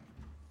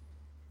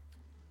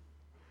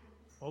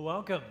Well,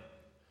 welcome.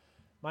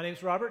 My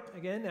name's Robert.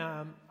 Again,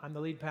 I'm the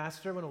lead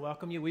pastor. I want to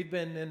welcome you. We've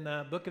been in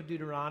the book of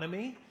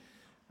Deuteronomy,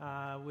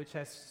 which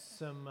has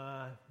some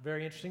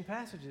very interesting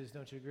passages,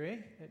 don't you agree?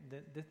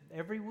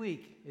 Every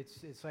week,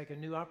 it's like a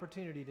new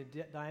opportunity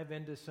to dive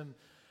into some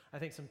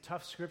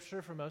tough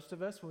scripture for most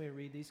of us when we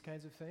read these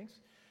kinds of things.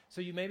 So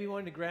you may be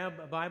wanting to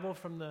grab a Bible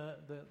from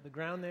the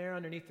ground there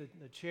underneath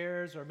the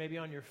chairs, or maybe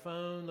on your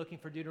phone looking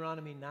for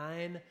Deuteronomy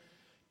 9.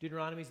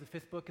 Deuteronomy is the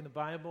fifth book in the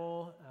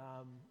Bible.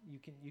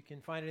 You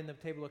can find it in the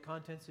table of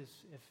contents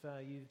if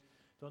you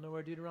don't know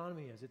where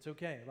Deuteronomy is. It's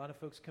okay. A lot of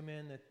folks come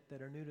in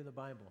that are new to the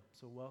Bible,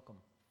 so welcome.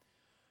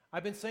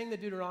 I've been saying that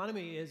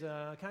Deuteronomy is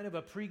a kind of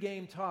a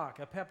pregame talk,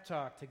 a pep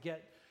talk to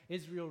get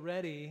Israel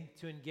ready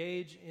to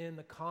engage in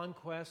the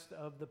conquest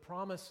of the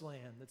promised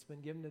land that's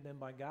been given to them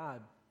by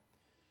God.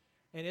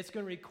 And it's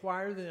going to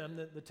require them,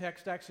 the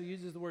text actually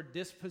uses the word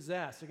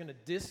dispossess. They're going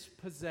to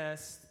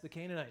dispossess the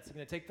Canaanites. They're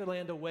going to take the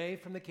land away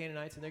from the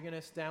Canaanites, and they're going to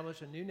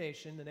establish a new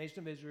nation, the nation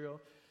of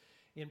Israel,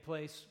 in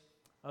place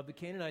of the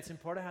Canaanites.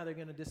 And part of how they're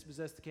going to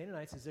dispossess the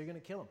Canaanites is they're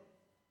going to kill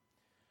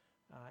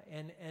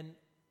them. And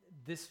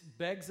this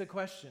begs a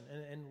question,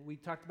 and we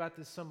talked about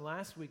this some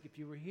last week if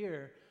you were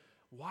here.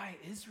 Why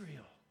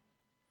Israel?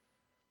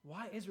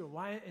 Why Israel?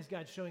 Why is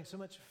God showing so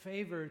much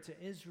favor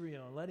to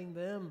Israel, letting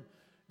them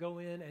go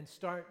in and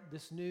start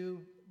this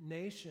new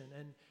nation?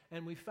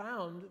 And we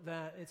found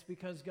that it's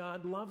because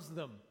God loves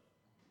them.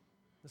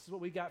 This is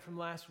what we got from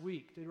last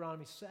week,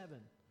 Deuteronomy 7.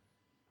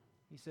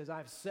 He says,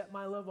 I've set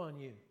my love on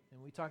you.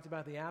 And we talked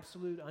about the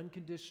absolute,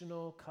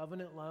 unconditional,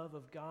 covenant love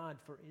of God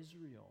for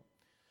Israel.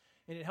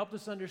 And it helped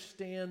us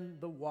understand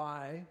the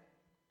why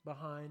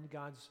behind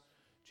God's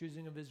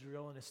choosing of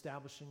Israel and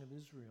establishing of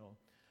Israel.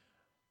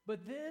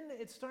 But then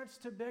it starts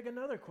to beg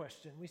another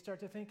question. We start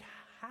to think,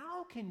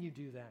 how can you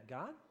do that,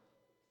 God?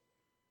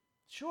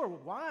 Sure,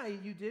 why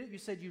you did it? You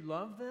said you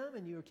loved them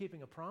and you were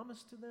keeping a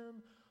promise to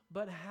them,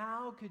 but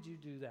how could you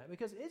do that?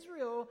 Because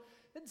Israel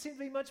didn't seem to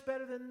be much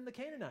better than the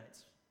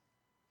Canaanites.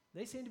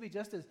 They seem to be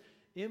just as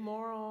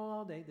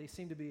immoral. They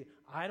seem to be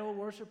idol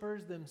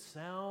worshipers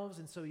themselves,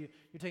 and so you're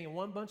taking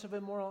one bunch of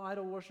immoral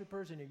idol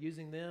worshipers and you're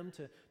using them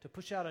to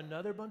push out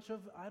another bunch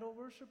of idol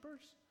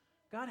worshipers?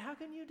 God, how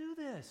can you do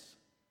this?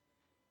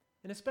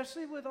 And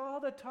especially with all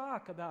the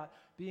talk about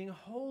being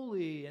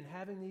holy and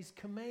having these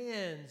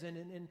commands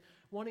and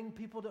wanting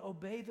people to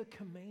obey the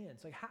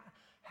commands. Like,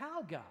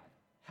 how God?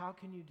 How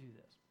can you do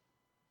this?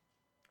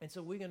 And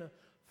so we're going to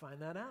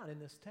find that out in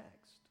this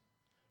text.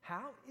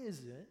 How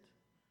is it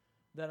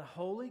that a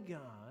holy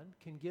God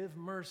can give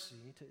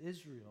mercy to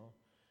Israel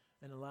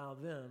and allow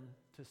them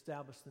to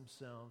establish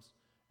themselves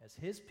as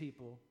his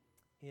people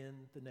in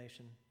the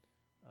nation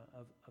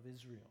of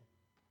Israel?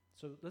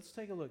 So let's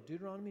take a look.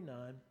 Deuteronomy 9.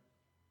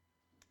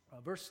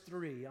 Verse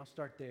 3, I'll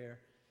start there,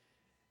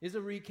 is a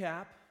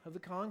recap of the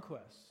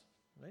conquest.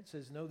 Right? It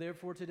says, know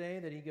therefore today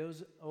that he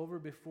goes over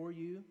before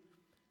you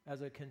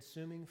as a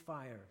consuming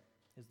fire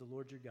is the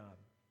Lord your God.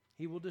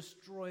 He will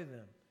destroy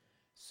them,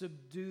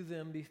 subdue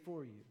them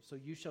before you. So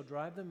you shall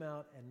drive them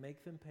out and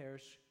make them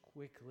perish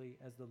quickly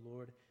as the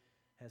Lord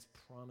has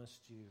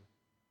promised you.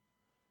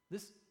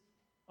 This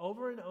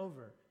over and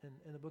over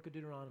in the book of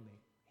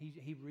Deuteronomy,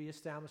 he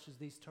reestablishes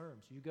these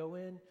terms. You go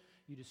in,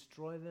 you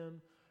destroy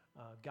them.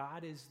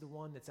 God is the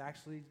one that's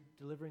actually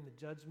delivering the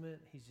judgment.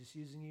 He's just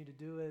using you to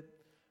do it.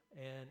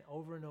 And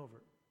over,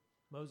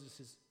 Moses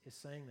is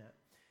saying that.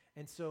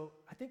 And so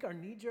I think our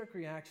knee-jerk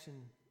reaction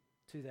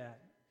to that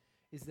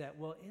is that,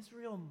 well,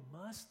 Israel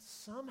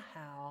must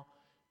somehow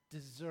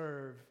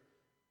deserve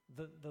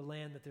the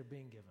land that they're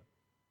being given.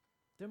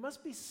 There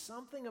must be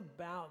something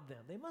about them.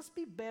 They must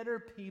be better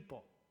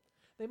people.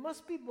 They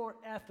must be more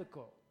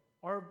ethical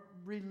or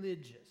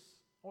religious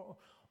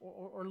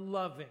or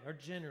loving or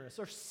generous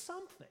or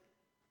something.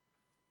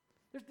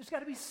 There's got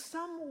to be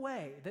some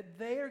way that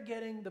they are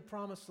getting the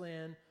promised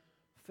land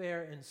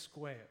fair and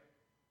square.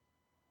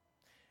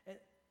 And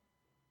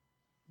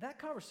that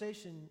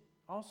conversation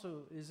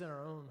also is in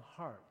our own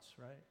hearts,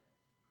 right?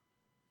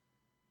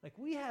 Like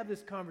we have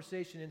this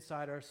conversation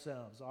inside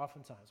ourselves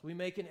oftentimes. We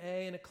make an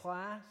A in a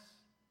class.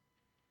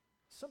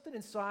 Something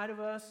inside of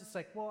us, it's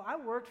like, well, I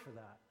worked for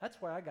that. That's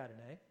why I got an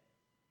A.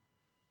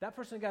 That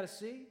person got a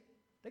C.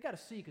 They got a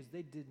C because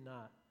they did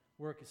not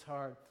work as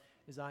hard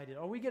as I did.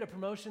 Or we get a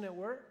promotion at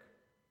work.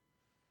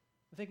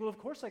 I think, well, of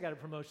course I got a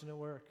promotion at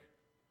work.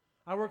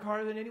 I work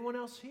harder than anyone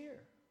else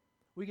here.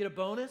 We get a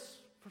bonus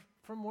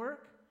from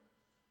work.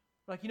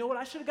 Like, you know what?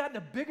 I should have gotten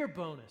a bigger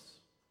bonus.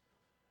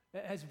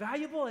 As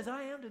valuable as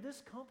I am to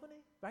this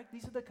company, right?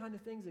 These are the kind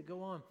of things that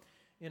go on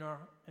in our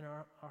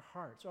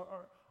hearts.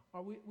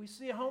 Or we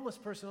see a homeless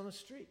person on the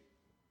street.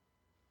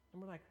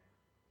 And we're like,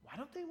 why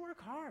don't they work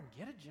hard?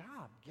 Get a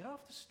job. Get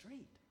off the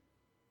street.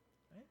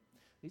 Right?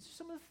 These are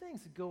some of the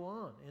things that go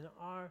on in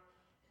our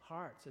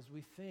hearts as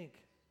we think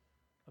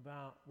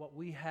about what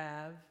we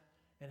have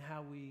and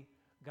how we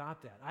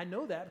got that. I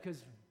know that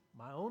because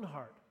my own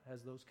heart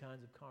has those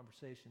kinds of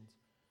conversations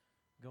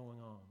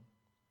going on.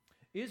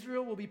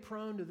 Israel will be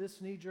prone to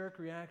this knee-jerk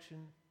reaction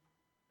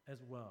as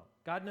well.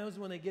 God knows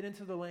when they get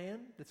into the land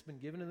that's been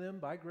given to them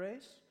by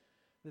grace,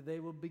 that they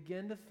will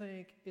begin to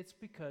think it's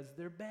because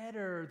they're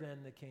better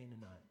than the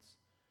Canaanites,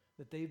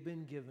 that they've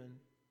been given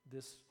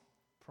this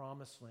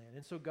promised land.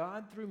 And so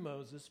God, through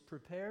Moses,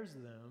 prepares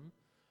them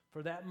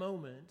for that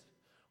moment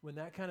when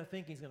that kind of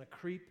thinking is going to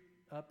creep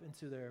up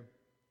into their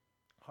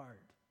heart.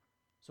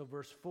 So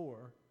verse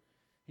 4,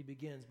 he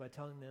begins by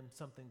telling them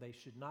something they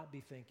should not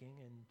be thinking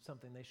and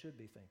something they should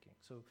be thinking.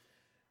 So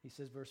he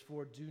says, verse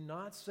 4, do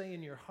not say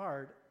in your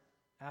heart,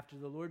 after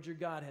the Lord your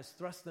God has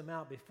thrust them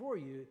out before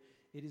you,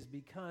 it is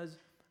because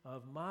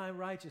of my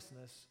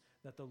righteousness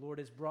that the Lord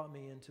has brought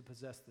me in to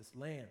possess this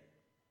land.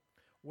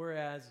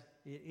 Whereas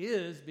it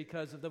is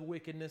because of the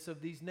wickedness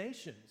of these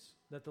nations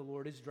that the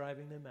Lord is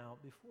driving them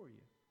out before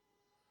you.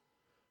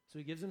 So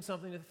he gives them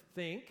something to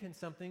think and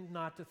something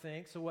not to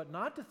think. So what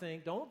not to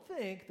think, don't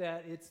think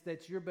that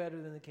you're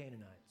better than the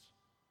Canaanites.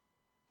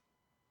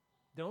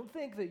 Don't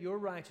think that your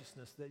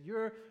righteousness, that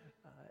your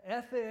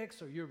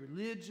ethics or your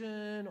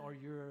religion or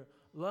your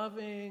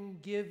loving,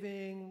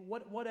 giving,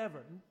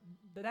 whatever,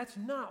 that's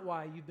not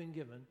why you've been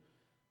given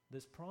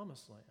this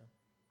promised land.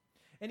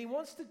 And he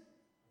wants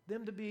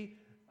them to be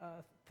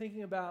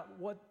thinking about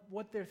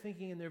what they're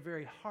thinking in their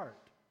very heart.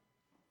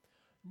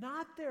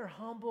 Not their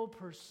humble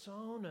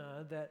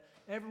persona that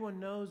everyone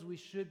knows we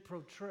should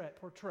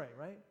portray,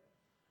 right?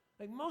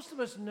 Like most of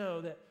us know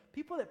that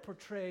people that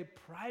portray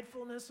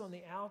pridefulness on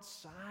the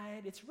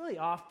outside, it's really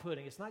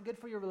off-putting. It's not good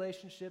for your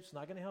relationships. It's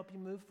not going to help you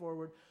move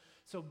forward.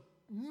 So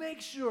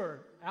make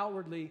sure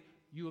outwardly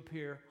you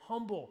appear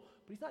humble.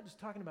 But he's not just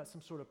talking about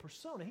some sort of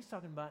persona. He's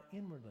talking about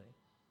inwardly.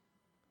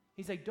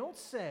 He's like, don't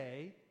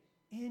say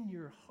in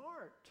your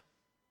heart.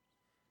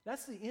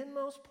 That's the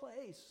inmost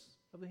place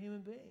of a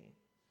human being.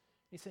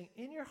 He's saying,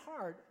 in your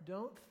heart,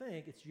 don't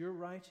think it's your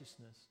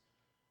righteousness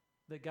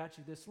that got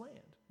you this land.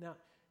 Now,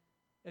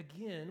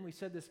 again, we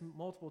said this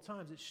multiple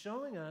times. It's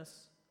showing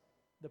us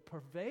the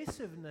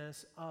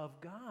pervasiveness of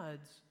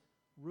God's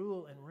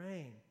rule and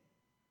reign.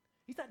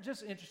 He's not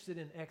just interested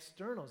in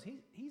externals.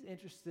 He's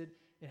interested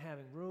in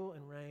having rule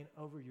and reign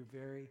over your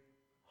very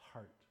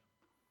heart.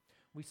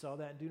 We saw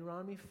that in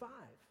Deuteronomy 5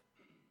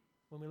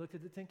 when we looked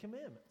at the Ten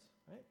Commandments.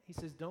 Right? He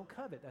says, don't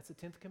covet. That's the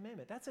 10th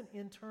commandment. That's an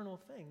internal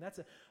thing. That's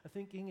a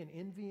thinking and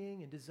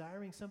envying and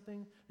desiring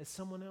something that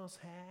someone else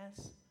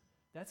has.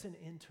 That's an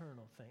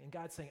internal thing. And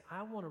God's saying,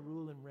 I want to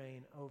rule and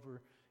reign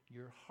over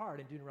your heart.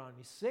 In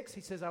Deuteronomy 6,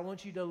 he says, I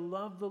want you to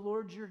love the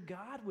Lord your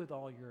God with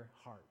all your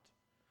heart.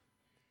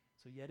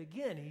 So yet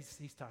again,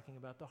 he's talking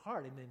about the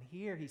heart. And then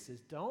here he says,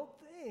 don't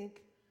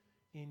think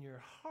in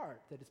your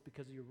heart that it's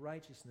because of your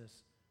righteousness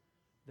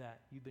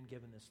that you've been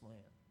given this land.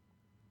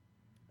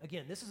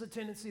 Again, this is a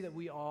tendency that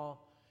we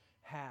all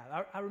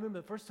have. I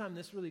remember the first time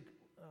this really,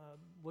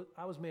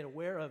 I was made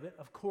aware of it.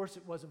 Of course,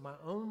 it wasn't my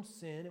own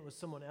sin. It was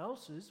someone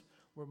else's.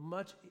 We're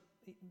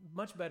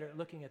much better at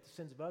looking at the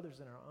sins of others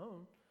than our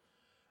own.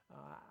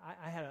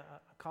 I had a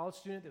college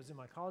student that was in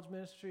my college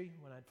ministry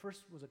when I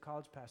first was a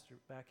college pastor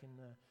back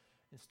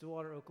in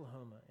Stillwater,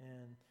 Oklahoma.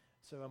 And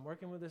so I'm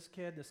working with this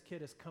kid. This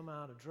kid has come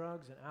out of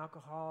drugs and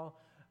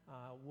alcohol,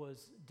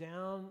 was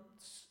down,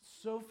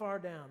 so far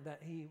down that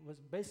he was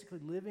basically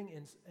living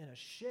in a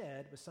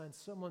shed beside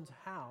someone's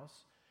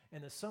house,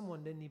 and the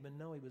someone didn't even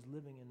know he was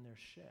living in their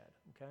shed,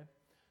 okay?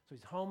 So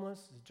he's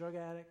homeless, he's a drug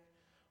addict.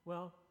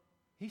 Well,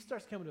 he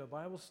starts coming to a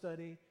Bible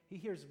study. He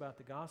hears about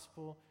the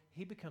gospel.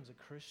 He becomes a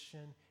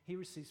Christian. He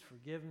receives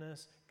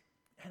forgiveness.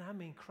 And I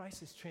mean,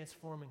 Christ is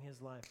transforming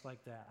his life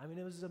like that. I mean,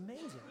 it was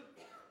amazing.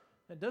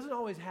 It doesn't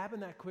always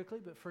happen that quickly,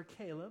 but for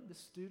Caleb, the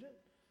student,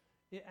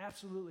 it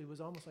absolutely was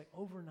almost like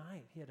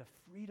overnight. He had a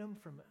freedom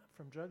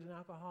from drugs and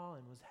alcohol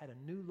and had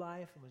a new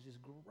life and was just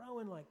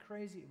growing like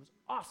crazy. It was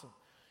awesome.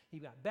 He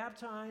got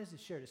baptized. He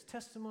shared his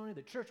testimony.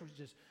 The church was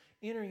just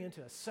entering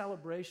into a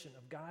celebration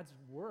of God's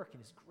work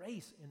and his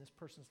grace in this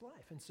person's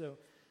life. And so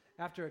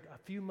after a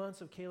few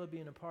months of Caleb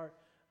being a part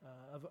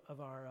of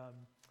our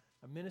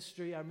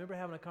ministry, I remember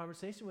having a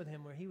conversation with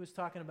him where he was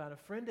talking about a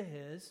friend of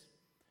his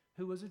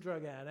who was a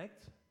drug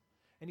addict,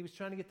 and he was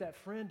trying to get that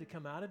friend to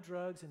come out of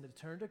drugs and to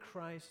turn to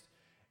Christ.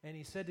 And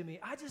he said to me,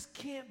 I just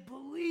can't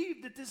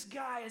believe that this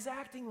guy is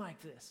acting like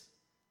this.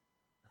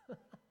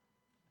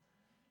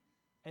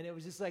 And it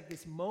was just like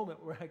this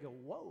moment where I go,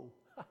 whoa,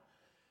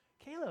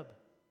 Caleb,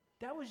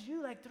 that was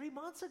you like 3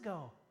 months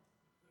ago.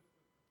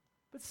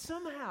 But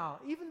somehow,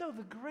 even though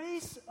the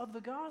grace of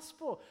the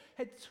gospel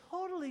had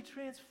totally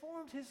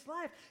transformed his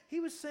life, he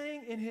was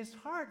saying in his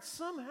heart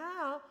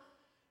somehow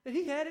that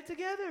he had it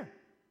together.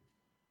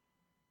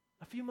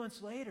 A few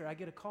months later, I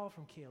get a call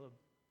from Caleb.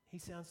 He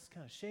sounds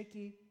kind of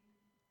shaky.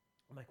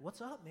 I'm like,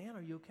 what's up, man?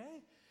 Are you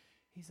okay?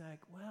 He's like,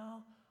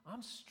 well,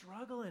 I'm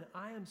struggling.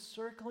 I am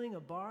circling a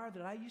bar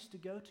that I used to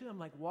go to. I'm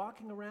like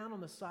walking around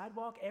on the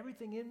sidewalk.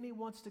 Everything in me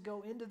wants to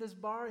go into this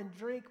bar and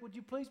drink. Would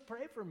you please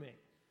pray for me?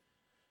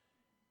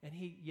 And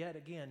he yet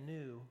again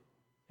knew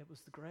it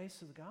was the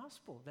grace of the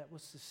gospel that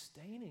was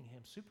sustaining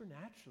him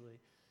supernaturally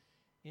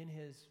in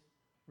his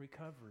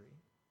recovery.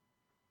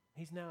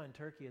 He's now in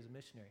Turkey as a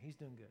missionary. He's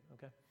doing good,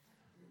 okay?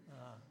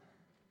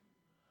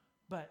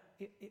 But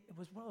it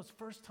was one of those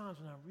first times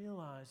when I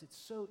realized it's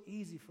so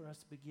easy for us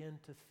to begin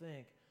to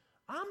think,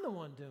 I'm the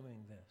one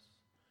doing this.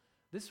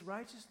 This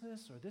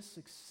righteousness or this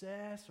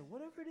success or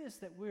whatever it is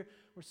that we're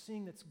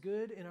seeing that's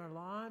good in our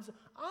lives,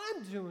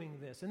 I'm doing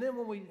this. And then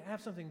when we have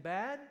something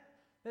bad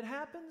that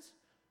happens,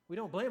 we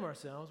don't blame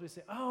ourselves. We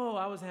say, oh,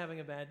 I was having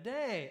a bad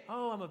day.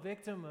 Oh, I'm a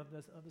victim of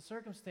the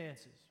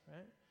circumstances,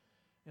 right?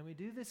 And we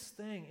do this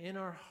thing in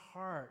our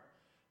heart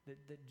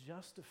that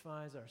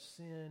justifies our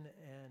sin,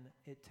 and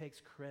it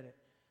takes credit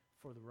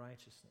for the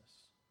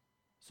righteousness.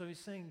 So he's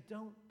saying,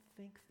 don't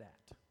think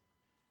that.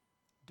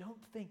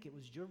 Don't think it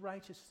was your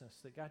righteousness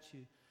that got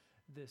you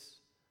this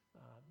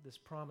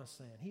promised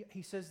land.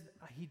 He says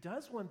he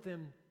does want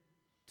them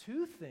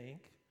to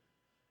think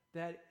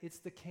that it's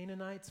the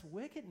Canaanites'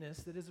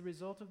 wickedness that is a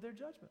result of their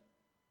judgment,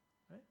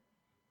 right?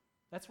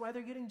 That's why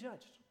they're getting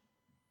judged.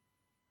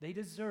 They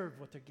deserve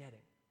what they're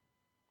getting.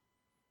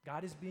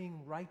 God is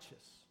being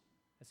righteous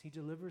as he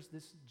delivers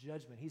this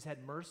judgment. He's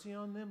had mercy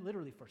on them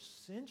literally for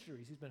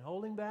centuries. He's been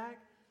holding back.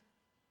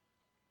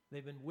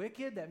 They've been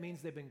wicked. That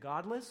means they've been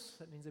godless.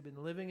 That means they've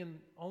been living in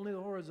only the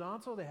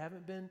horizontal. They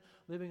haven't been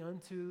living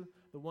unto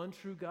the one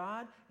true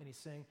God. And he's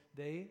saying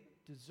they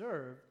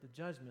deserve the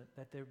judgment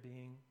that they're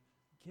being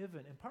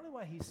given. And part of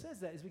why he says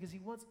that is because he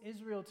wants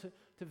Israel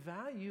to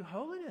value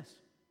holiness.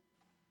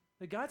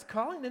 That God's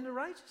calling them to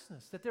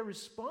righteousness. That their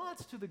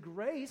response to the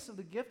grace of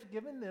the gift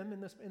given them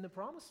in the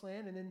promised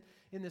land and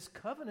in this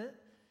covenant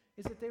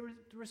is that they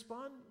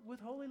respond with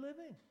holy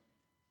living.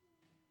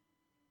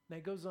 Now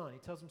he goes on. He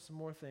tells them some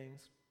more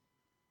things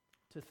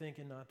to think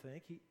and not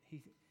think.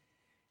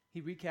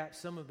 He recaps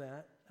some of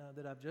that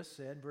I've just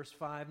said. Verse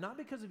 5, not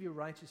because of your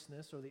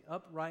righteousness or the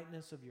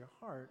uprightness of your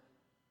heart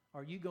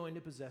are you going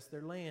to possess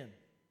their land,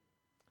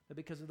 but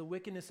because of the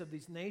wickedness of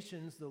these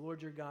nations, the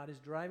Lord your God is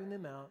driving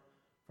them out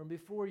from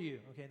before you.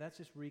 Okay, that's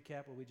just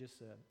recap what we just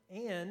said.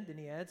 And, then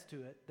he adds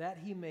to it, that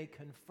he may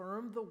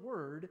confirm the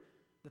word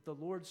that the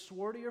Lord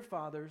swore to your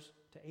fathers,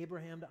 to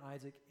Abraham, to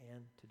Isaac,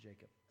 and to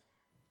Jacob.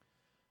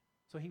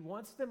 So he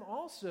wants them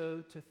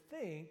also to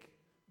think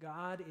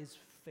God is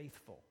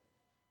faithful.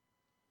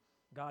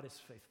 God is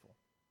faithful,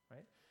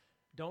 right?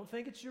 Don't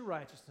think it's your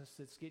righteousness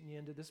that's getting you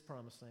into this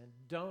promised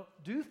land.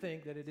 Do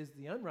think that it is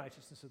the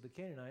unrighteousness of the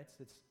Canaanites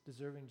that's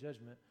deserving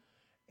judgment.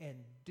 And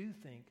do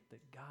think that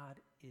God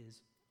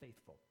is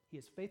faithful. He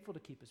is faithful to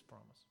keep his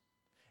promise.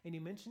 And he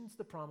mentions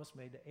the promise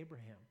made to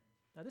Abraham.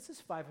 Now this is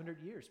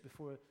 500 years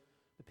before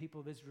the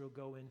people of Israel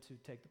go in to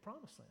take the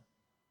promised land.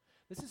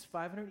 This is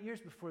 500 years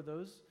before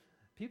those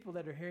people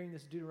that are hearing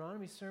this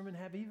Deuteronomy sermon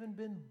have even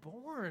been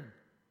born.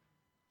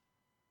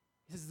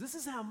 He says, this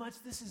is how much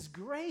this is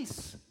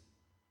grace.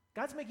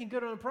 God's making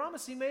good on a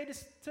promise he made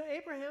to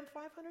Abraham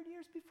 500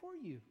 years before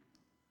you.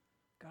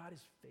 God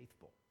is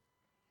faithful.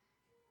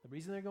 The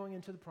reason they're going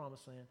into the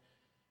promised land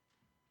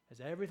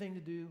has everything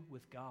to do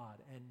with God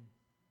and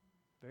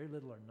very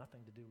little or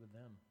nothing to do with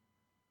them.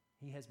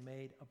 He has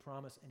made a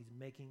promise and he's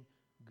making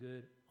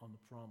good on the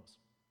promise.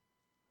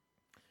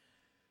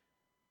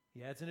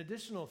 He adds an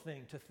additional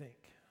thing to think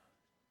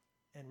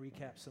and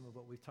recap some of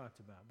what we've talked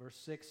about. Verse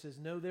 6 says,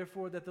 know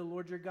therefore that the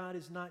Lord your God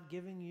is not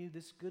giving you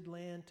this good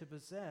land to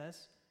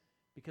possess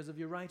because of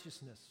your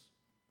righteousness,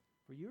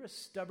 for you're a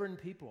stubborn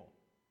people.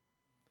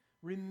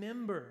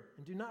 Remember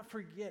and do not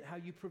forget how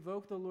you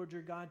provoked the Lord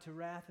your God to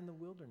wrath in the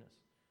wilderness.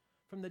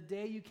 From the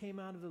day you came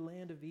out of the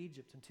land of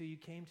Egypt until you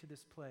came to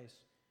this place,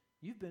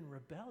 you've been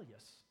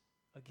rebellious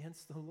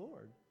against the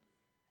Lord.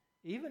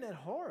 Even at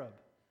Horeb,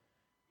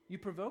 you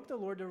provoked the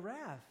Lord to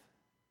wrath.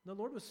 The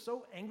Lord was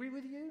so angry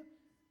with you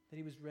that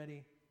he was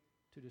ready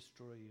to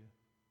destroy you.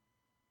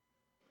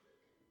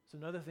 So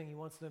another thing he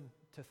wants them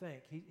to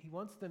think, he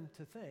wants them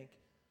to think,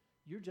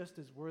 you're just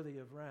as worthy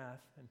of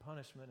wrath and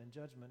punishment and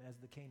judgment as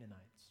the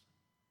Canaanites.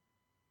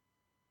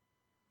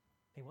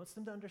 He wants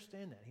them to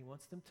understand that. He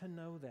wants them to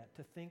know that,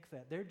 to think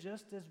that. They're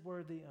just as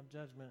worthy of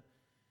judgment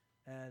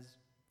as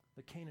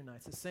the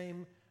Canaanites. The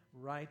same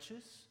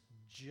righteous,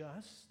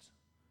 just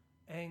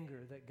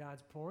anger that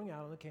God's pouring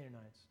out on the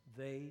Canaanites.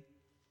 They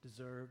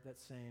deserve that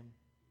same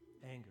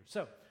anger.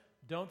 So,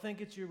 don't think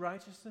it's your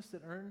righteousness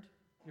that earned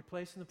your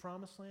place in the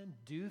promised land.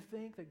 Do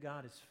think that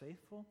God is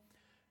faithful.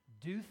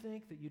 Do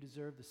think that you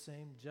deserve the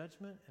same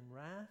judgment and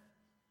wrath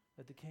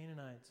that the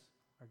Canaanites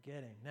are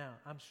getting. Now,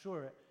 I'm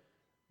sure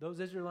those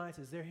Israelites,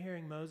 as they're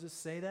hearing Moses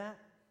say that,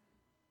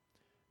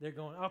 they're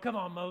going, oh, come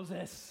on,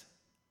 Moses.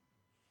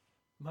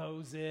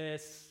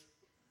 Moses.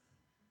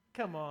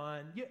 Come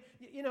on.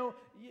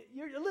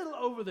 You're a little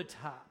over the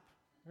top.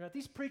 Right?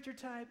 These preacher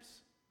types,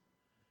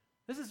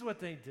 this is what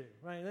they do,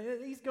 right?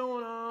 He's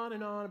going on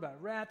and on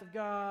about wrath of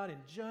God and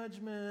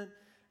judgment.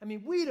 I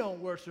mean, we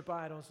don't worship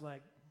idols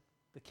like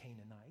the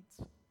Canaanites.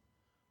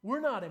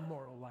 We're not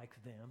immoral like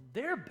them.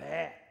 They're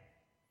bad.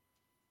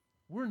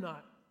 We're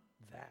not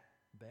that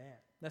bad.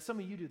 Now, some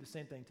of you do the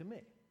same thing to me.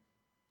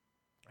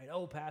 Right?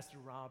 Oh, Pastor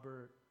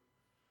Robert.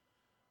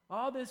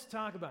 All this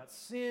talk about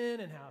sin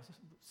and how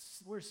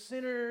we're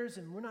sinners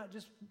and we're not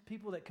just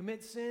people that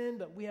commit sin,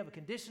 but we have a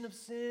condition of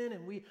sin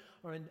and we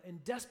are in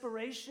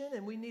desperation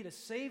and we need a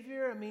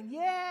Savior. I mean,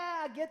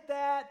 yeah, I get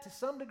that to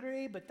some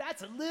degree, but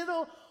that's a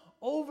little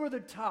over the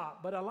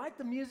top. But I like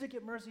the music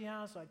at Mercy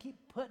House, so I keep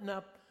putting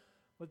up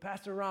with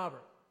Pastor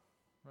Robert,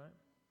 right?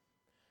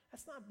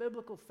 That's not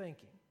biblical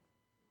thinking.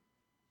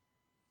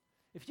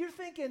 If you're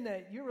thinking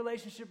that your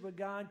relationship with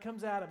God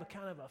comes out of a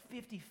kind of a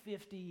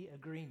 50-50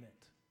 agreement,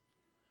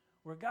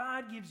 where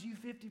God gives you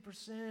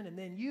 50% and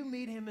then you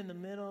meet him in the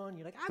middle and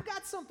you're like, I've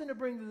got something to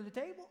bring to the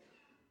table.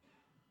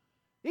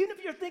 Even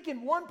if you're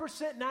thinking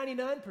 1%,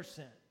 99%, it's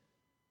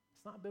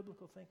not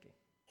biblical thinking.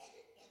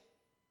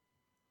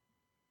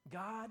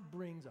 God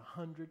brings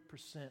 100%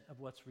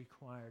 of what's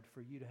required for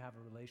you to have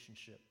a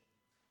relationship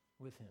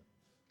with him.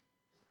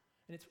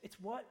 And it's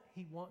what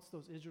he wants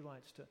those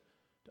Israelites to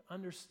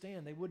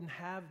understand. They wouldn't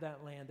have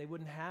that land. They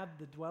wouldn't have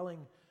the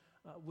dwelling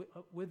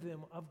with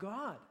them of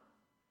God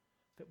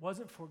if it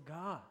wasn't for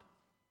God.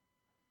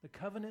 The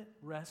covenant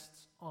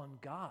rests on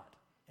God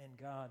and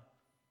God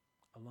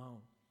alone.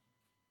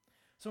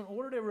 So in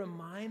order to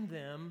remind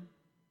them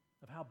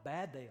of how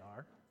bad they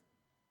are,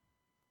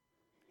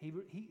 he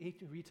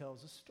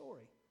retells a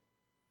story.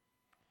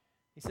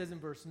 He says in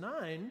verse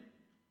 9,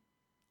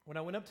 when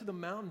I went up to the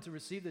mountain to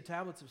receive the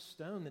tablets of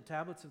stone, the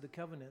tablets of the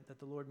covenant that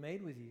the Lord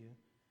made with you,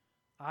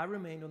 I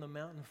remained on the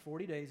mountain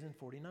 40 days and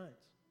 40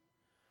 nights.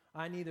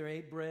 I neither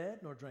ate bread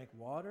nor drank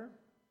water,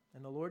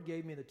 and the Lord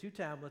gave me the 2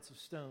 tablets of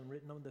stone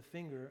written on the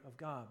finger of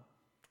God.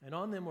 And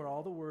on them were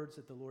all the words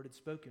that the Lord had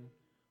spoken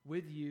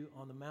with you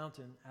on the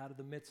mountain out of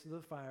the midst of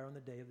the fire on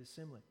the day of the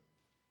assembly.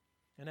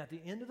 And at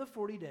the end of the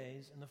 40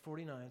 days and the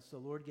 40 nights, the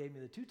Lord gave me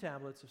the 2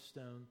 tablets of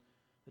stone,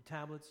 the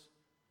tablets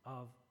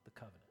of the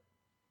covenant.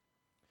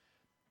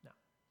 Now,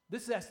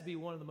 this has to be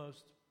one of the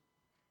most,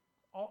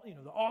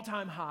 the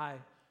all-time high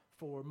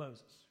for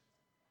Moses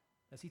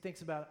as he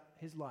thinks about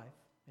his life.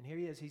 And here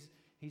he is,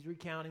 he's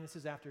recounting. This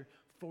is after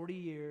 40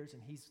 years,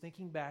 and he's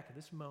thinking back at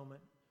this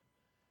moment.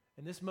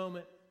 And this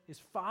moment is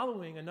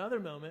following another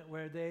moment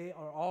where they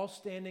are all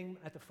standing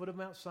at the foot of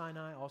Mount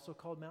Sinai, also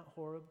called Mount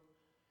Horeb.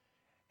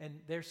 And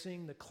they're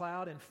seeing the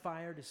cloud and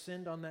fire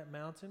descend on that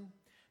mountain.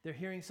 They're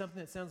hearing something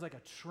that sounds like a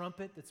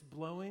trumpet that's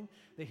blowing.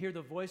 They hear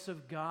the voice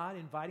of God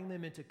inviting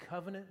them into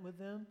covenant with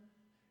them.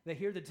 They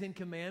hear the 10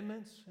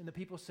 Commandments, and the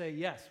people say,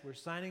 yes, we're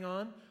signing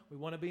on. We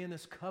want to be in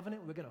this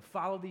covenant. We're going to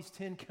follow these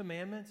 10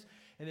 Commandments.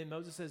 And then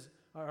God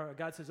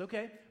says,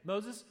 okay,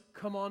 Moses,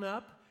 come on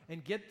up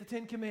and get the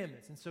 10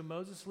 Commandments. And so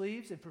Moses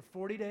leaves, and for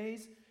 40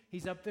 days,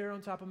 he's up there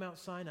on top of Mount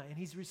Sinai, and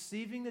he's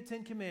receiving the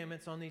 10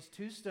 Commandments on these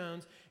 2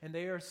 stones, and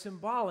they are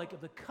symbolic of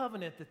the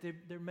covenant that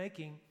they're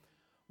making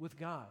with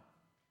God.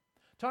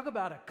 Talk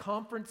about a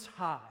conference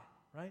high,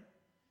 right?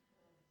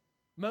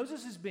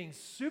 Moses is being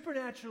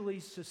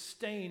supernaturally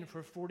sustained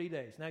for 40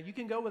 days. Now, you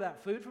can go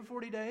without food for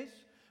 40 days,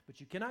 but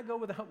you cannot go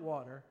without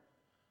water.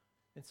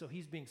 And so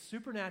he's being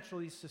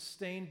supernaturally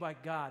sustained by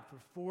God for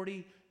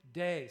 40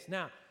 days.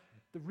 Now,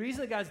 the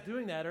reason that God's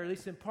doing that, or at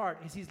least in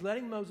part, is he's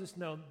letting Moses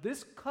know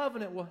this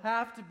covenant will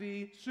have to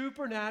be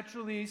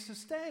supernaturally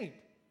sustained.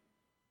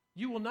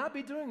 You will not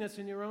be doing this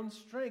in your own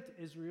strength,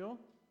 Israel.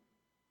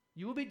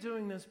 You will be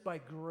doing this by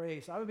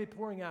grace. I will be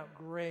pouring out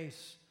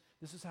grace.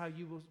 This is how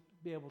you will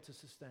be able to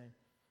sustain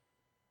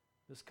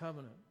this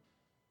covenant.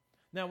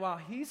 Now, while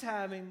he's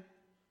having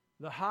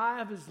the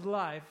high of his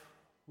life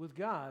with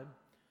God,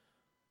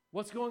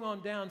 what's going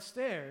on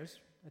downstairs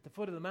at the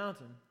foot of the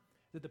mountain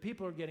is that the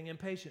people are getting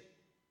impatient.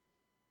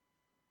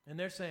 And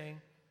they're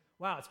saying,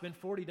 wow, it's been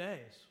 40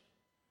 days.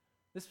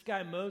 This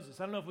guy Moses,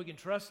 I don't know if we can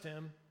trust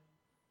him.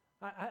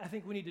 I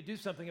think we need to do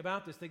something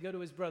about this. They go to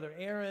his brother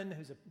Aaron,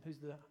 who's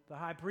the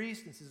high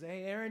priest, and says,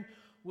 hey, Aaron,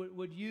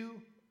 would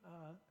you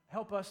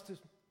help us to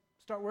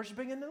start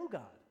worshiping a new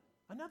God,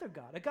 another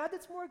God, a God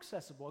that's more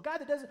accessible, a God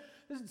that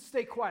doesn't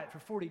stay quiet for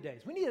 40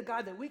 days. We need a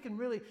God that we can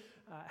really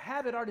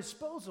have at our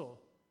disposal.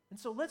 And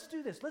so let's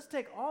do this. Let's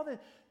take all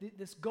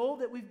this gold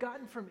that we've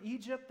gotten from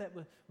Egypt that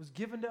was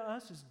given to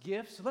us as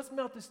gifts. So let's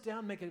melt this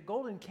down, make a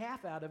golden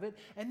calf out of it,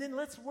 and then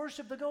let's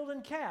worship the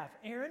golden calf.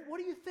 Aaron, what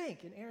do you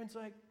think? And Aaron's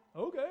like,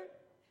 okay.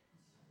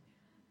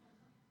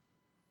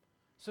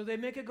 So they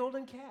make a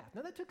golden calf.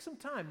 Now that took some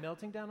time,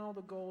 melting down all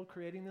the gold,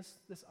 creating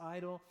this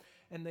idol,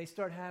 and they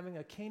start having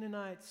a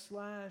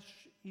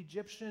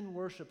Canaanite/Egyptian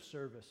worship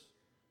service.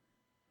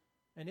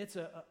 And it's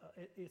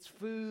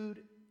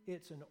food,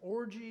 it's an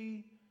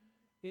orgy,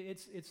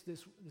 it's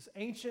this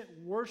ancient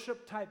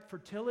worship type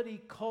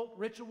fertility cult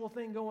ritual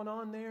thing going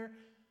on there,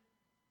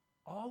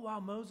 all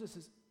while Moses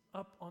is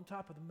up on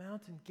top of the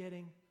mountain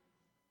getting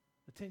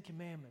the 10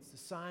 Commandments, the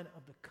sign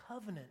of the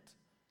covenant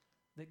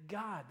that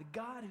God, the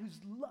God who's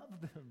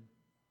loved them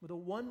with a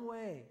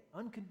one-way,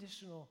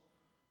 unconditional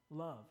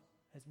love,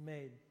 has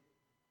made.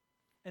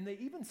 And they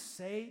even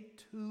say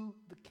to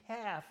the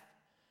calf,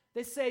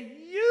 they say,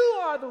 you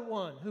are the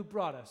one who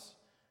brought us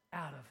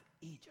out of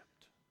Egypt.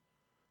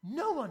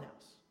 No one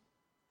else.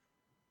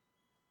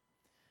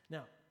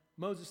 Now,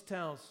 Moses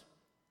tells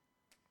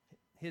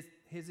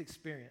his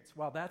experience.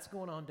 While that's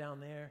going on down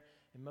there,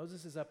 and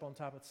Moses is up on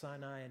top of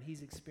Sinai, and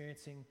he's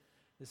experiencing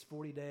this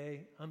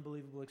 40-day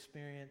unbelievable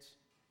experience,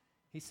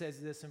 he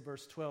says this in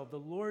verse 12, "The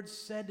Lord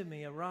said to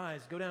me,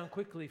 arise, go down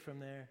quickly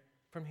from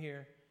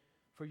here,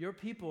 for your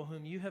people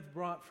whom you have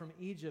brought from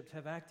Egypt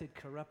have acted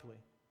corruptly.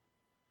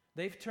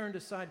 They've turned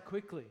aside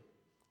quickly,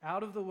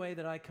 out of the way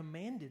that I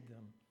commanded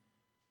them.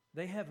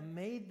 They have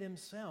made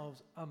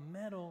themselves a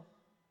metal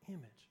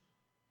image."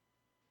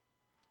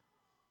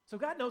 So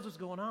God knows what's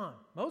going on.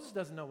 Moses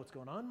doesn't know what's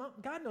going on.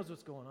 God knows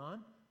what's going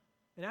on.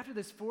 And after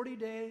this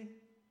 40-day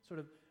sort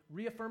of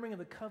reaffirming of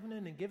the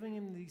covenant and giving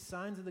him these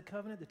signs of the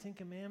covenant, the Ten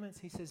Commandments,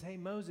 he says, "Hey,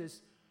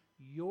 Moses,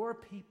 your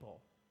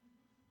people,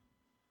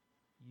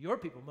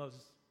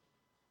 Moses,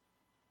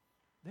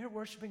 they're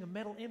worshiping a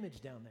metal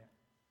image down there."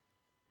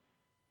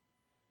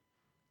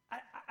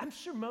 I'm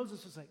sure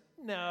Moses was like,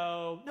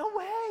 no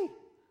way.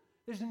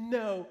 There's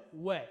no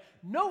way.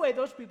 No way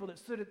those people that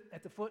stood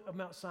at the foot of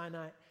Mount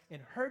Sinai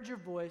and heard your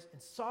voice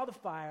and saw the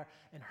fire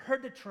and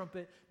heard the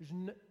trumpet, there's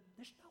no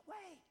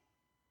way.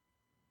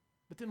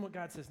 But then what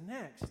God says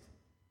next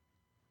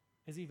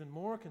is even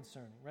more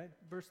concerning, right?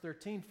 Verse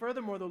 13,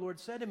 "Furthermore, the Lord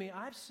said to me,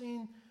 I've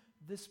seen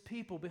this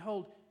people.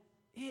 Behold,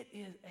 it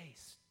is a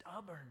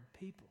stubborn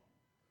people.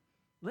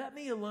 Let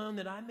me alone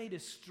that I may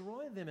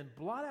destroy them and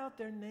blot out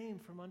their name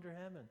from under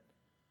heaven.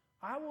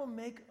 I will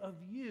make of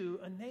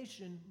you a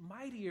nation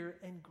mightier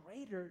and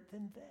greater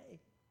than they."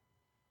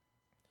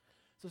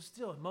 So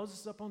still,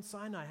 Moses is up on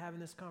Sinai having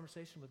this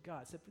conversation with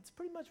God. So it's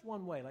pretty much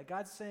one way. Like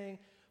God's saying,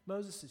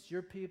 "Moses, it's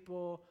your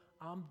people.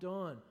 I'm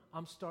done.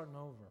 I'm starting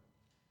over."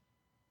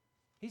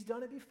 He's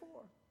done it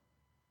before.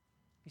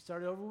 He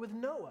started over with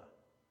Noah.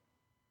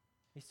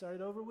 He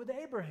started over with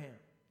Abraham.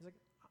 He's like,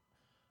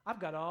 "I've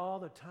got all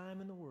the time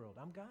in the world.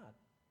 I'm God.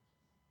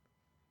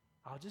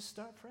 I'll just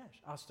start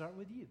fresh. I'll start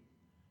with you.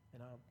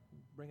 And I'll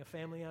bring a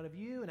family out of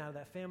you, and out of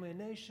that family a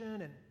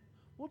nation, and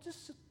we'll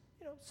just,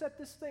 set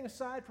this thing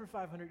aside for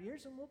 500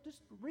 years, and we'll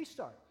just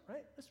restart,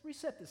 right? Let's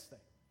reset this thing."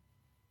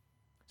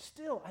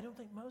 Still, I don't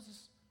think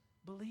Moses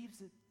believes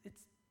that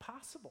it's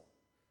possible,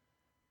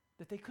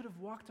 that they could have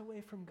walked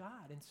away from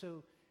God. And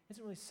so he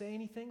doesn't really say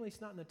anything, at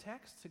least not in the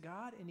text, to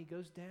God, and he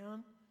goes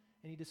down,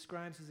 and he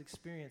describes his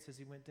experience as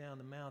he went down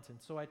the mountain.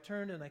 "So I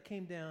turned, and I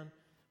came down,"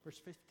 verse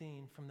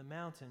 15, "from the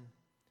mountain,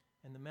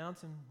 and the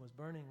mountain was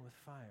burning with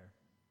fire.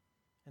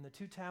 And the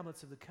 2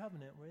 tablets of the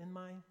covenant were in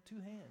my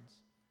 2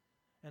 hands.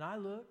 And I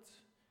looked,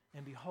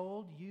 and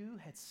behold, you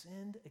had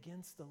sinned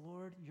against the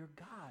Lord your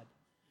God.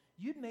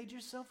 You'd made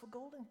yourself a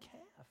golden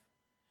calf.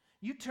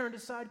 You turned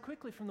aside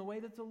quickly from the way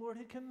that the Lord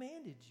had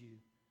commanded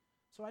you.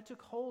 So I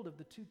took hold of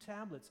the 2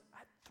 tablets.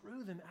 I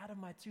threw them out of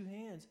my 2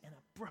 hands, and I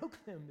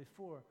broke them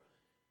before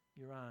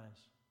your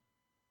eyes."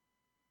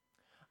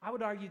 I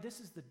would argue this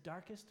is the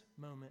darkest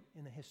moment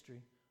in the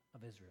history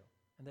of Israel.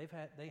 And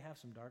they have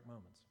some dark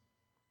moments.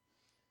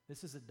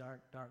 This is a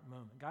dark, dark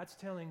moment. God's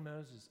telling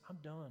Moses, "I'm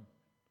done.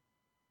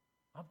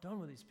 I'm done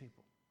with these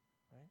people."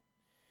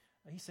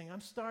 Right? He's saying,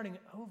 "I'm starting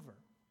over."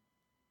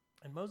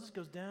 And Moses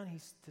goes down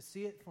to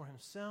see it for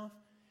himself.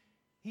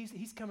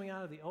 He's coming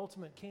out of the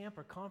ultimate camp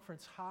or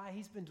conference high.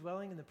 He's been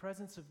dwelling in the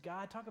presence of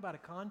God. Talk about a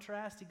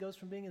contrast. He goes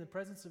from being in the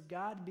presence of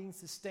God and being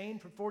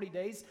sustained for 40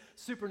 days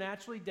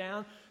supernaturally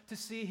down to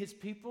see his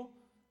people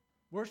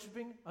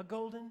worshiping a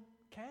golden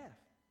calf.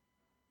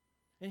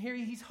 And here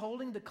he's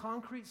holding the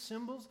concrete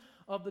symbols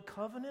of the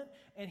covenant,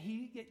 and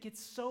he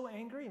gets so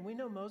angry. And we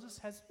know Moses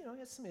has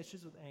some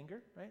issues with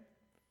anger, right?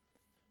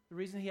 The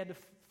reason he had to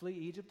flee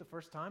Egypt the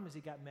first time is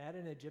he got mad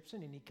at an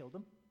Egyptian and he killed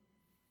him.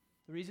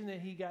 The reason that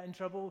he got in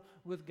trouble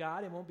with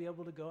God and won't be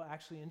able to go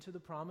actually into the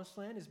promised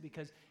land is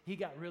because he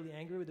got really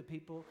angry with the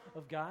people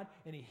of God,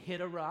 and he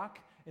hit a rock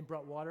and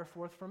brought water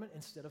forth from it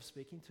instead of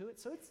speaking to it.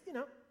 So it's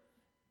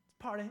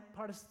part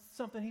of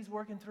something he's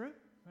working through,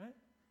 right?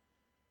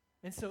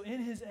 And so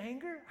in his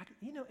anger,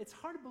 it's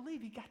hard to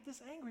believe he got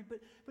this angry,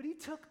 but he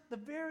took the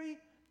very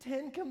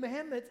 10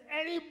 commandments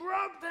and he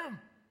broke them.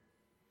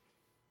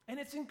 And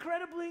it's an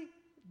incredibly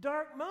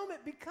dark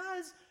moment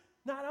because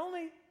not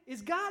only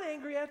is God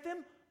angry at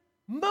them,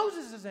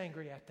 Moses is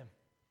angry at them.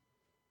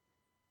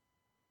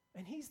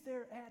 And he's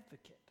their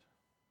advocate.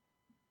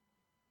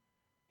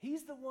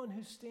 He's the one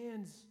who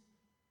stands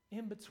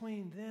in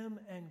between them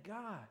and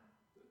God.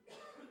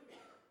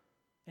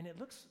 And it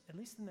looks, at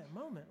least in that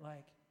moment,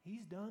 like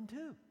he's done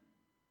too.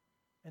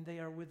 And they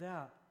are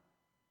without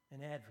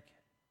an advocate.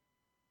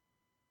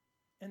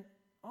 And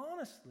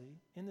honestly,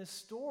 in this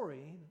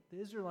story, the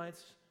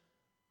Israelites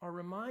are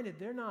reminded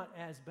they're not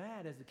as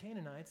bad as the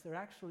Canaanites. They're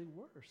actually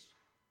worse.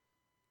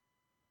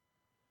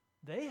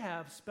 They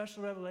have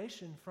special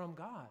revelation from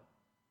God.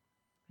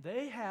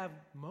 They have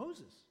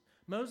Moses.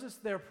 Moses,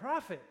 their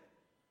prophet,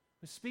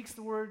 who speaks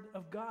the word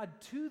of God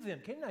to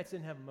them. Canaanites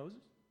didn't have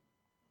Moses.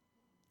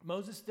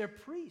 Moses, their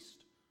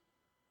priest,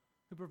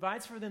 who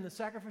provides for them the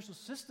sacrificial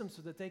system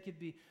so that they could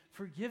be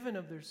forgiven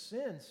of their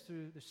sins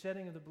through the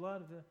shedding of the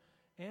blood of the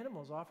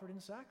animals offered in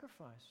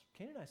sacrifice.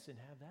 Canaanites didn't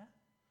have that.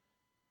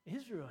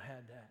 Israel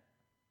had that.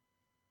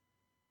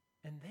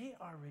 And they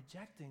are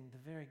rejecting the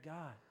very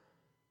God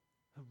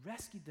who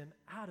rescued them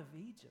out of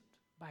Egypt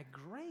by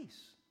grace.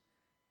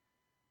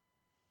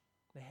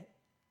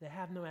 They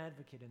have no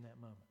advocate in that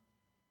moment.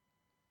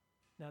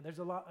 Now, there's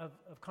a lot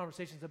of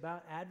conversations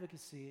about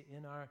advocacy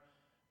in our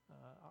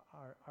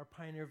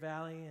Pioneer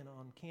Valley and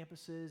on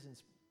campuses, and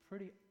it's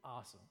pretty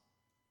awesome,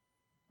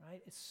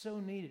 right? It's so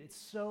needed. It's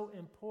so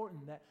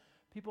important that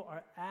people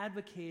are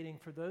advocating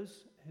for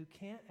those who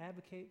can't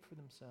advocate for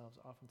themselves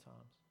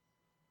oftentimes.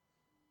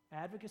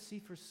 Advocacy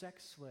for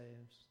sex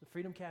slaves, the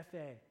Freedom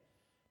Cafe.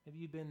 Maybe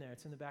you've been there.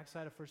 It's in the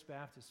backside of First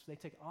Baptist. They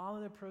take all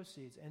of their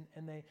proceeds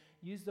and they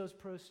use those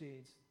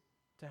proceeds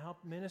to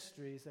help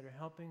ministries that are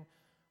helping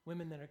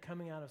women that are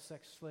coming out of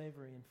sex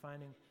slavery and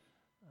finding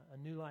a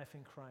new life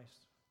in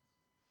Christ.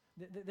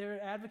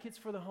 They're advocates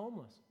for the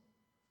homeless.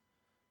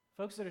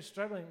 Folks that are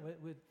struggling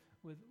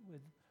with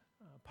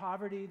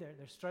poverty,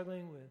 they're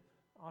struggling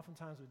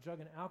oftentimes with drug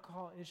and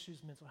alcohol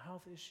issues, mental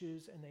health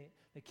issues, and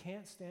they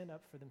can't stand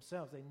up for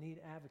themselves. They need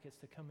advocates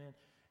to come in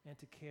and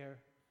to care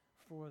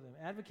for them.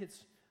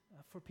 Advocates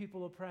for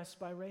people oppressed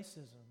by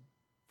racism,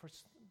 for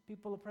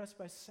people oppressed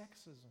by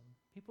sexism,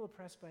 people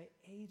oppressed by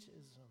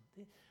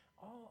ageism.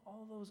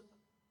 All those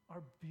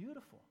are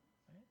beautiful,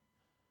 right?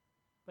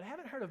 But I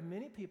haven't heard of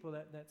many people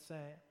that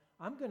say,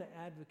 I'm going to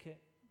advocate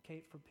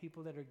for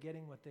people that are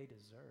getting what they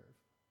deserve.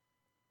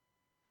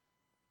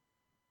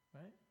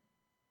 Right?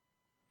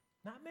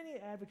 Not many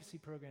advocacy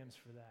programs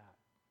for that.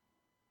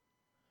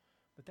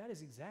 But that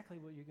is exactly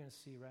what you're going to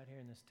see right here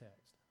in this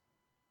text.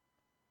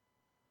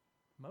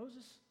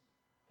 Moses,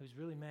 who's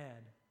really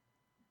mad,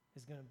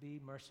 is going to be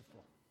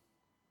merciful.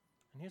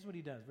 And here's what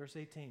he does, verse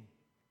 18.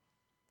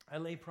 I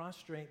lay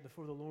prostrate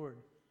before the Lord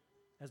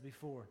as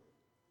before,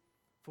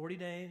 40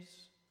 days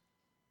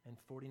and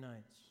 40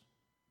 nights.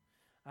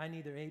 I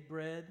neither ate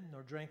bread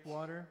nor drank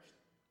water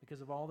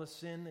because of all the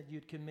sin that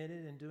you'd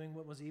committed in doing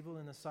what was evil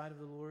in the sight of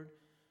the Lord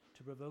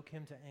to provoke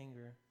him to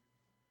anger.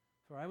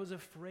 For I was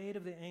afraid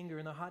of the anger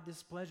and the hot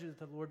displeasure that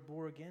the Lord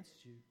bore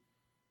against you,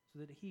 so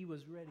that he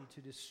was ready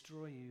to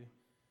destroy you.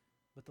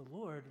 But the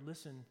Lord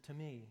listened to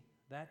me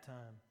that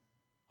time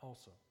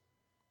also.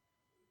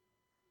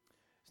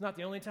 It's not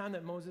the only time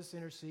that Moses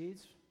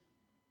intercedes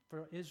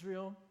for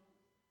Israel.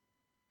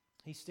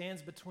 He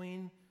stands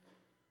between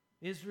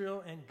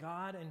Israel and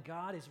God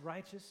is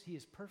righteous. He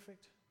is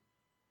perfect.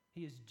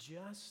 He is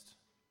just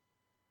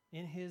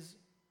in his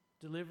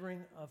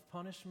delivering of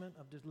punishment,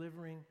 of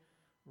delivering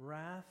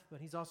wrath, but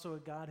he's also a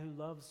God who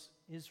loves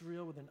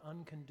Israel with an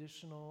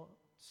unconditional,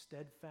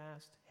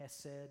 steadfast,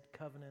 hesed,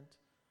 covenant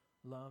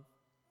love.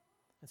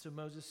 And so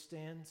Moses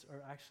stands,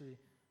 or actually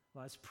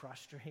lies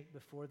prostrate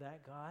before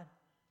that God,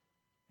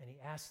 and he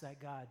asks that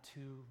God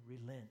to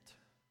relent,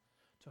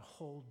 to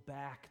hold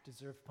back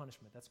deserved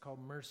punishment. That's called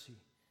mercy.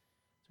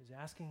 So he's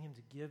asking him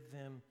to give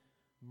them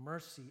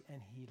mercy,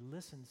 and he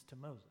listens to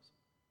Moses,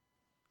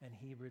 and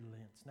he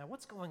relents. Now,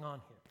 what's going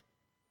on here?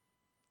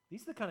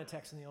 These are the kind of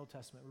texts in the Old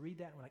Testament. We read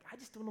that, and we're like, I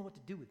just don't know what to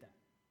do with that.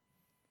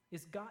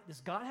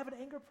 Does God have an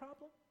anger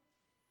problem?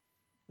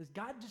 Does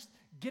God just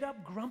get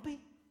up grumpy?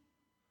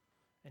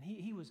 And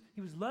he was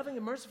loving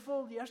and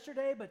merciful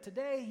yesterday, but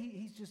today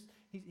he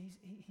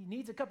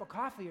needs a cup of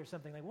coffee or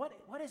something. Like,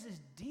 what is his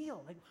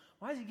deal? Like,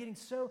 why is he getting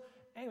so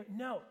angry?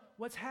 No,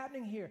 what's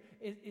happening here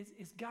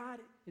is God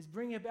is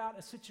bringing about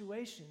a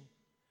situation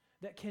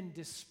that can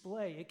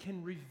display, it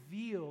can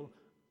reveal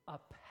a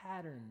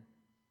pattern,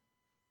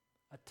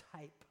 a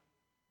type.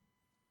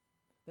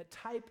 That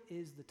type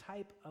is the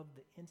type of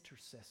the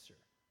intercessor,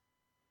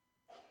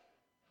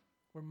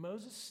 where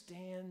Moses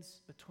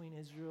stands between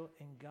Israel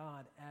and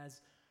God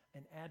as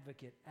an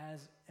advocate,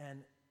 as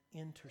an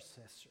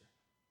intercessor.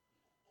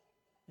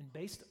 And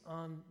based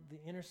on the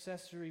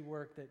intercessory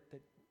work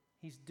that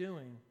he's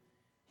doing,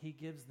 he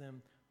gives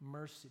them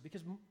mercy.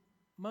 Because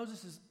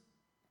Moses is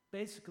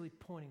basically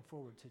pointing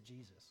forward to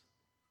Jesus.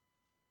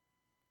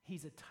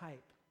 He's a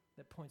type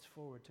that points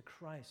forward to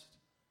Christ,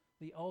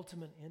 the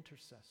ultimate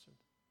intercessor.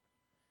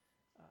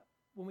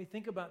 When we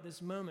think about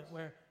this moment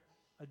where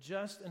a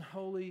just and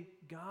holy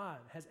God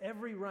has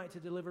every right to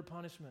deliver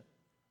punishment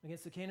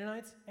against the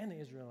Canaanites and the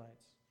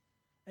Israelites.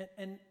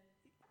 And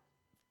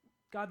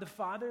God the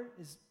Father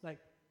is like,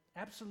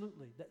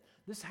 absolutely, that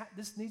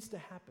this needs to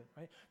happen,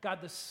 right? God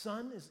the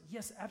Son is,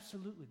 yes,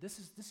 absolutely, this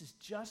is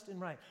just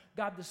and right.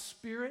 God the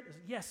Spirit is,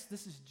 yes,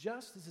 this is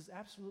just, this is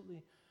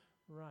absolutely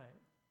right.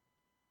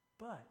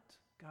 But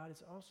God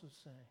is also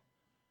saying,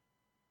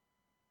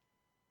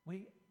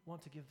 we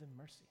want to give them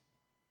mercy.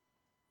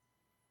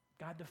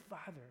 God the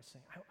Father is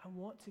saying, I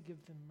want to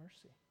give them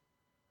mercy.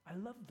 I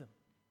love them.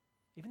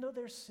 Even though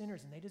they're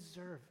sinners and they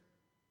deserve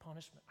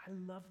punishment, I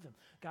love them.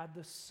 God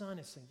the Son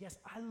is saying, yes,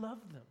 I love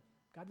them.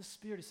 God the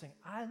Spirit is saying,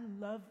 I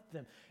love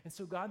them. And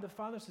so God the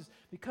Father says,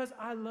 because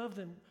I love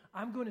them,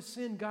 I'm going to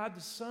send God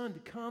the Son to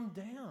come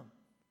down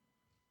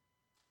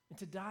and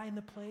to die in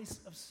the place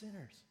of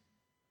sinners.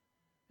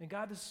 And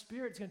God the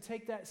Spirit is going to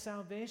take that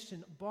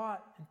salvation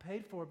bought and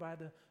paid for by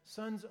the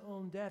Son's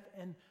own death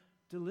and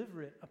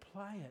deliver it,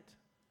 apply it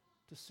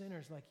to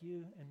sinners like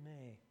you and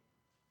me.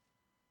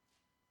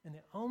 And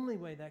the only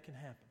way that can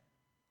happen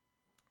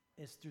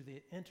is through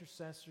the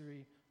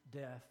intercessory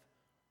death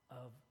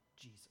of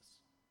Jesus.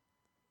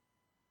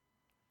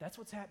 That's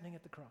what's happening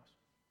at the cross.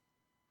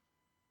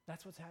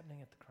 That's what's happening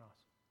at the cross,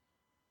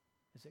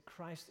 is that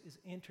Christ is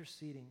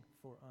interceding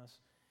for us.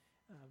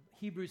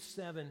 Hebrews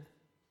 7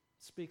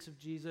 speaks of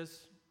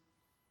Jesus.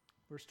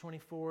 Verse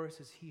 24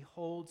 says, he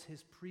holds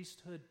his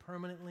priesthood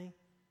permanently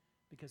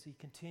because he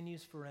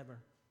continues forever.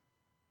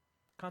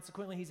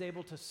 Consequently, he's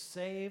able to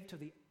save to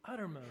the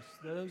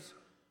uttermost those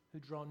who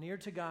draw near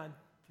to God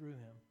through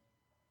him,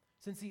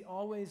 since he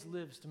always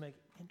lives to make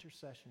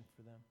intercession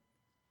for them.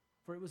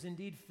 For it was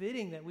indeed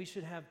fitting that we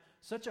should have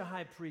such a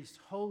high priest,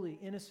 holy,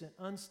 innocent,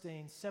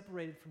 unstained,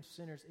 separated from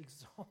sinners,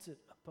 exalted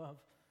above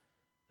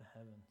the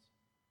heavens.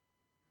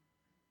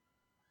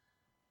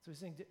 So he's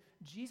saying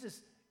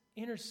Jesus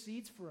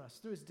intercedes for us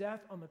through his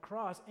death on the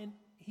cross, and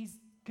he's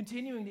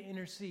continuing to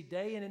intercede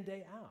day in and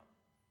day out.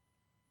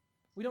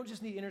 We don't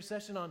just need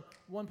intercession on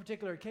one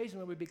particular occasion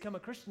when we become a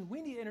Christian.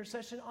 We need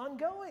intercession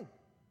ongoing.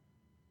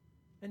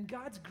 And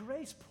God's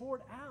grace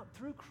poured out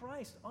through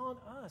Christ on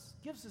us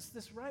gives us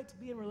this right to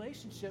be in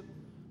relationship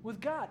with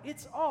God.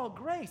 It's all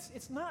grace.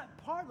 It's not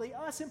partly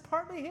us and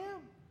partly him.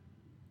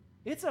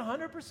 It's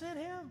 100%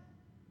 him.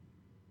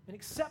 And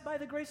except by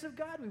the grace of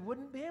God, we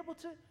wouldn't be able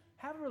to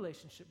have a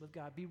relationship with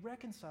God, be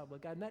reconciled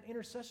with God. And that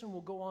intercession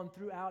will go on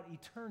throughout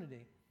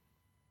eternity.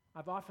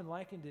 I've often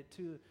likened it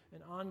to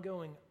an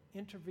ongoing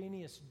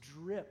intravenous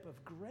drip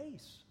of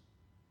grace.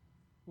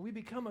 When we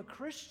become a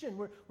Christian,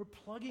 we're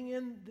plugging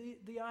in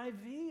the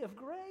IV of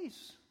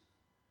grace.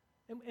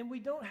 And we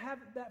don't have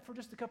that for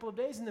just a couple of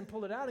days and then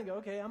pull it out and go,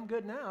 okay, I'm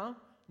good now.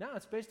 Now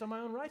it's based on my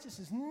own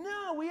righteousness.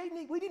 No,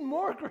 we need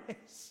more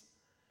grace.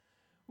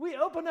 We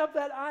open up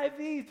that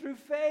IV through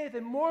faith,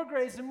 and more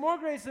grace and more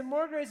grace and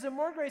more grace and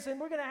more grace, and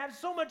we're going to have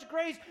so much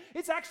grace,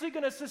 it's actually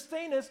going to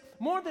sustain us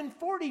more than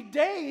 40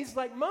 days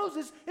like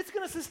Moses. It's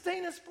going to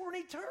sustain us for an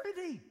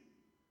eternity.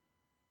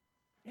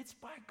 It's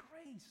by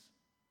grace.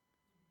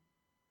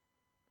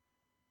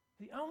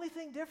 The only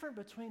thing different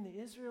between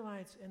the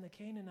Israelites and the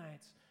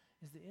Canaanites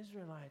is the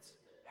Israelites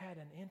had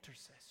an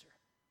intercessor.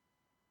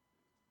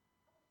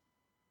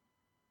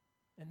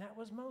 And that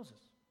was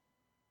Moses.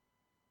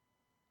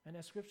 And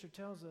as Scripture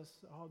tells us,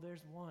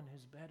 there's one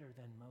who's better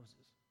than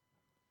Moses.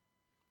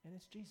 And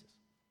it's Jesus.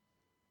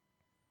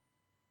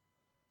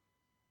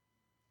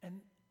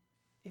 And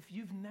if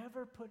you've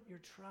never put your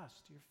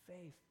trust, your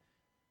faith,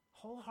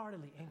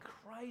 wholeheartedly in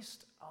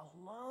Christ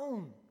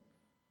alone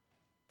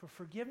for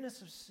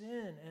forgiveness of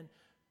sin and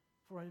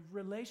for a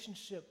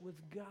relationship with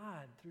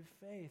God through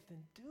faith, then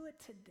do it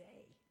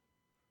today.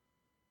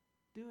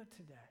 Do it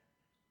today.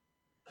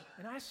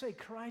 And I say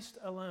Christ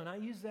alone. I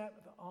use that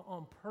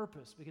on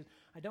purpose because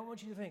I don't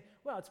want you to think,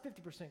 well, it's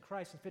 50%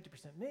 Christ and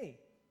 50% me.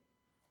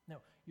 No,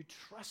 you're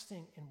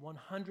trusting in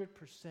 100%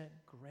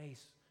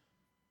 grace.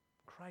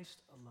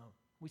 Christ alone.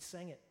 We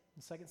sang it in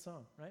the second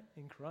song, right?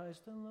 In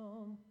Christ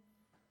alone,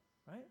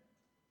 right?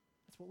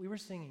 That's what we were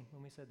singing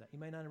when we said that. You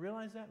may not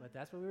realize that, but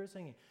that's what we were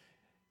singing.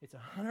 It's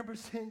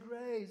 100%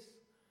 grace.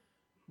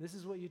 This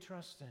is what you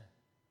trust in.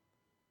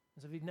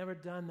 And so if you've never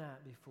done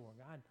that before,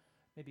 God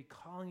may be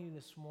calling you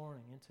this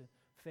morning into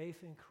faith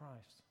in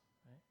Christ.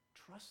 Right?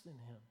 Trust in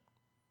him.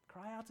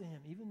 Cry out to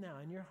him, even now,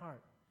 in your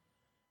heart,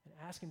 and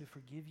ask him to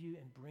forgive you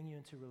and bring you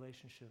into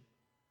relationship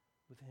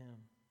with him.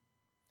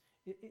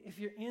 If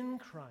you're in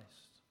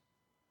Christ,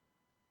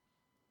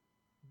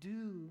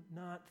 do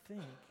not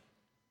think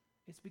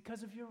it's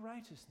because of your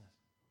righteousness.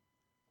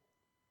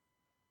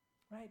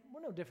 Right?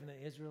 We're no different than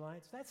the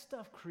Israelites. That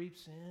stuff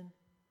creeps in.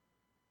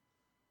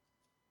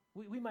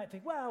 We might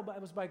think, well,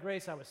 it was by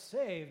grace I was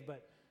saved,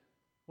 but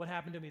what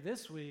happened to me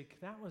this week,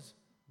 that was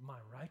my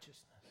righteousness.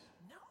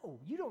 No,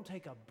 you don't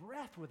take a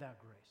breath without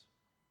grace.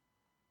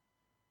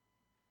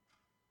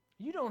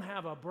 You don't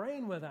have a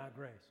brain without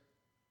grace.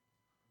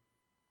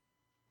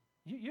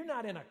 You're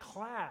not in a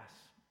class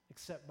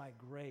except by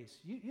grace.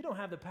 You don't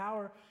have the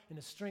power and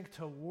the strength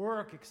to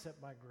work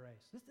except by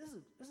grace.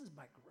 This is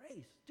by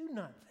grace. Do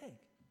not think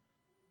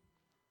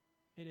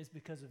it is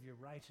because of your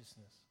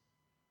righteousness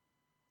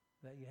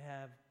that you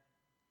have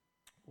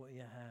what you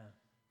have.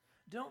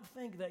 Don't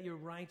think that your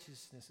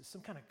righteousness is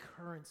some kind of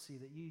currency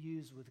that you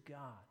use with God,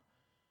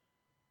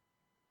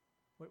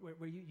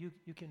 where you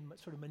can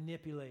sort of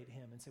manipulate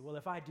him and say, well,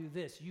 if I do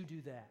this, you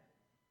do that.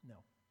 No.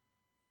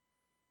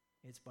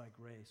 It's by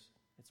grace.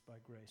 It's by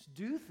grace.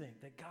 Do think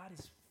that God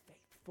is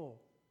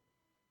faithful.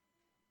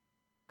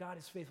 God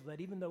is faithful, that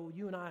even though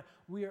you and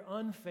we are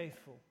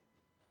unfaithful,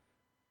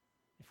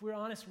 if we're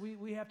honest,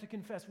 we have to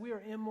confess we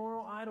are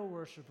immoral idol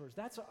worshipers.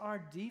 That's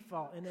our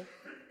default, and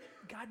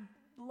God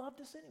loved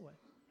us anyway.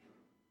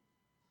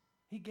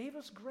 He gave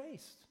us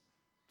grace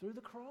through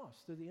the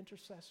cross, through the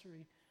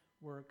intercessory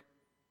work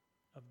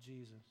of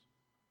Jesus.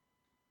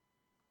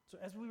 So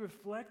as we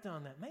reflect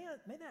on that, may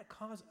that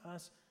cause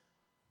us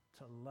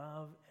to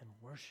love and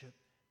worship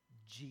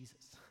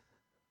Jesus.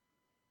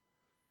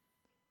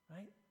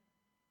 Right?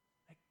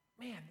 Like,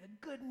 man, the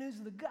good news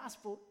of the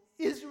gospel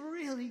is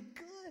really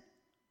good.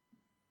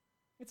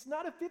 It's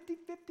not a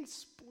 50-50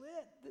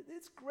 split.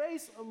 It's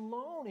grace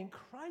alone, in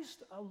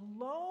Christ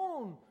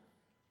alone.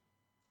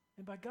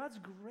 And by God's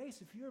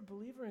grace, if you're a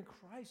believer in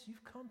Christ,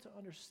 you've come to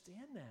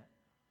understand that.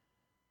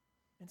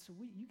 And so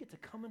you get to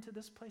come into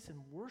this place and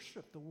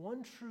worship the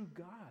one true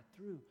God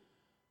through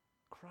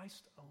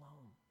Christ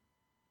alone.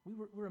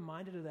 We're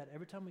reminded of that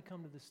every time we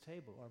come to this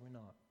table, are we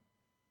not?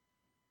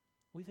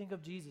 We think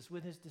of Jesus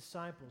with his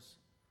disciples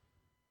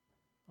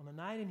on the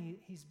night, and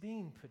he's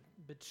being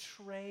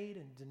betrayed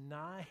and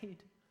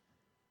denied.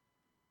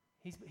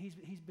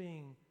 He's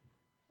being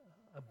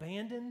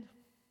abandoned.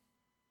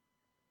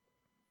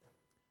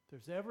 If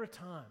there's ever a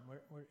time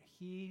where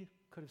he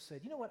could have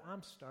said, you know what,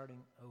 I'm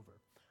starting over.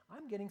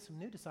 I'm getting some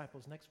new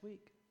disciples next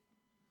week.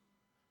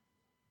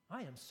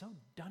 I am so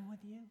done with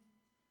you.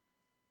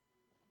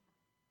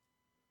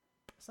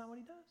 That's not what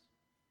he does.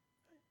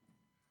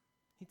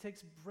 He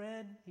takes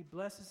bread, he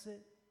blesses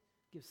it,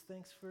 gives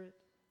thanks for it.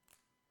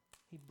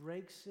 He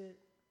breaks it.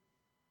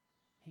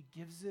 He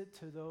gives it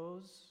to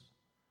those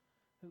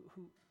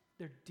who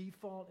their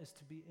default is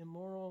to be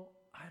immoral,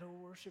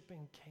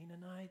 idol-worshiping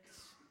Canaanites.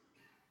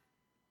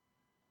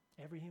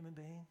 Every human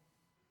being.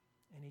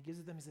 And he gives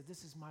it to them. He said,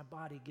 this is my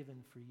body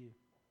given for you.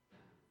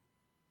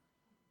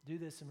 Do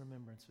this in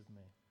remembrance of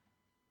me.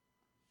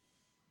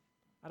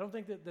 I don't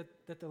think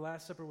that the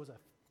Last Supper was a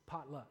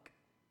potluck.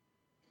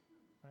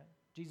 Right?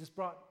 Jesus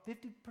brought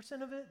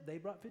 50% of it. They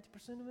brought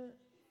 50% of it.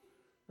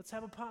 Let's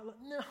have a potluck.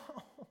 No.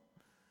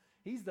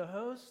 He's the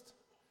host.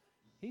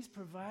 He's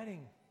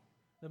providing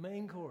the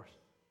main course.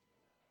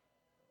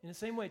 In the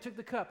same way, he took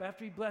the cup.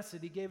 After he blessed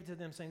it, he gave it to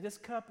them, saying, this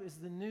cup is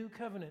the new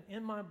covenant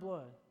in my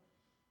blood,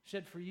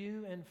 shed for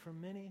you and for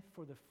many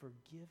for the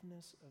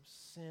forgiveness of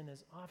sin.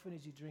 As often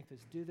as you drink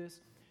this, do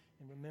this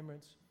in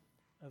remembrance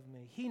of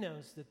me. He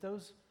knows that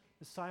those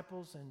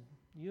disciples and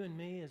you and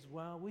me as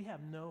well, we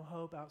have no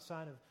hope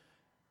outside of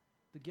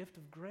the gift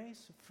of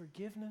grace, of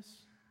forgiveness,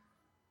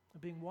 of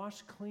being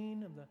washed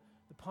clean of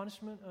the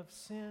punishment of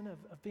sin,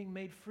 of being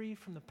made free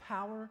from the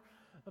power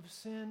of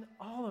sin,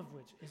 all of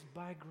which is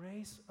by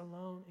grace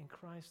alone in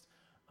Christ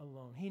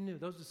alone. He knew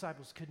those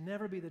disciples could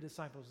never be the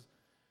disciples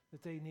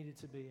that they needed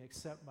to be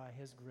except by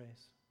his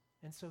grace.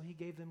 And so he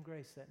gave them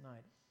grace that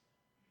night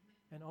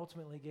and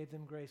ultimately gave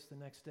them grace the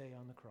next day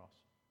on the cross.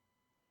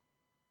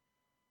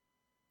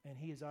 And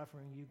he is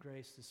offering you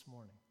grace this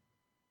morning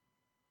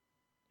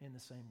in the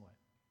same way.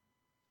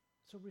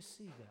 So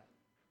receive that.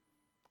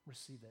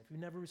 Receive that. If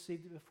you've never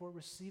received it before,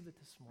 receive it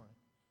this morning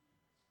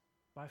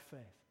by faith.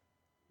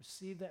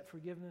 Receive that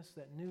forgiveness,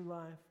 that new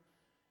life,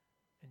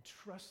 and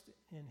trust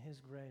in his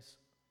grace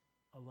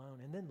alone.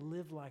 And then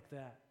live like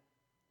that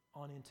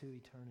on into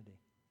eternity,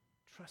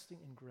 trusting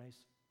in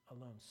grace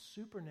alone,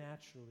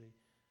 supernaturally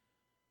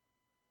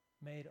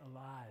made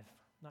alive,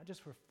 not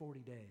just for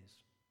 40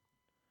 days,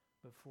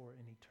 but for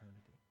an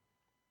eternity.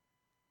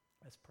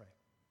 Let's pray.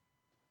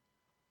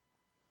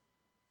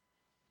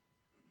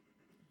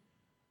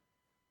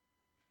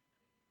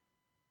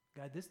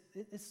 God,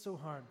 it's so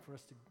hard for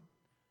us to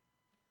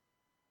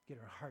get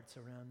our hearts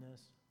around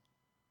this.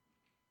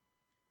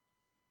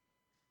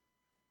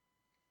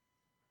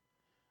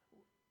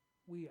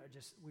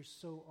 We're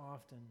so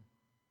often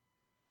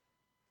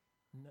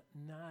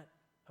not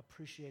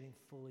appreciating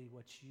fully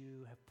what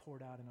you have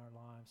poured out in our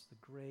lives, the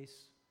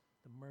grace,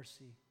 the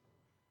mercy.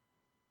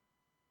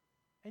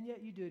 And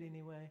yet you do it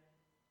anyway,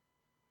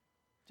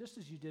 just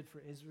as you did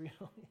for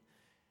Israel.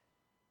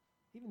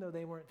 Even though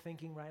they weren't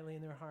thinking rightly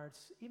in their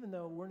hearts, even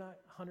though we're not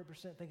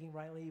 100% thinking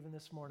rightly even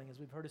this morning as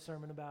we've heard a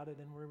sermon about it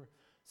and we're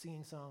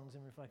singing songs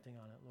and reflecting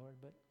on it, Lord.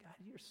 But God,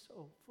 you're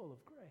so full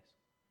of grace.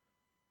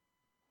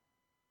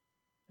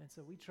 And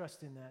so we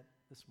trust in that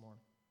this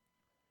morning.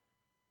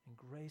 And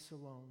grace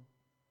alone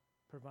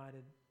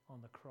provided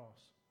on the cross.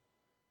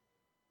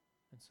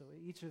 And so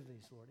each of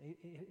these, Lord,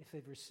 if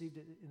they've received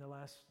it in the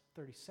last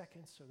 30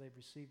 seconds or they've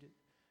received it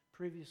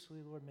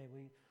previously, Lord, may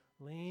we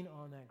lean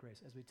on that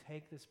grace as we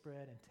take this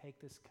bread and take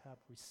this cup,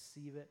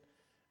 receive it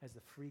as the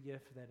free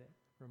gift that it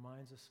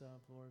reminds us of,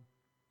 Lord,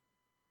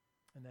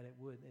 and that it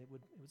would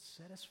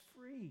set us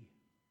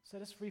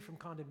free from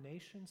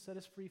condemnation, set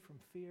us free from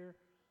fear,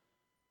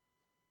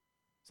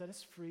 set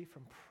us free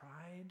from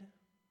pride.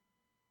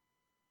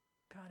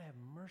 God, have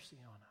mercy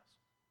on us.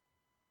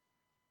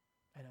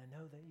 And I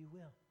know that you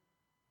will,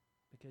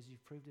 because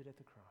you've proved it at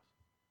the cross.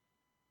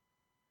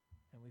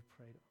 And we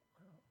pray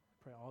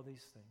all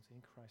these things in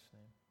Christ's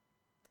name.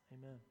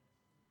 Amen.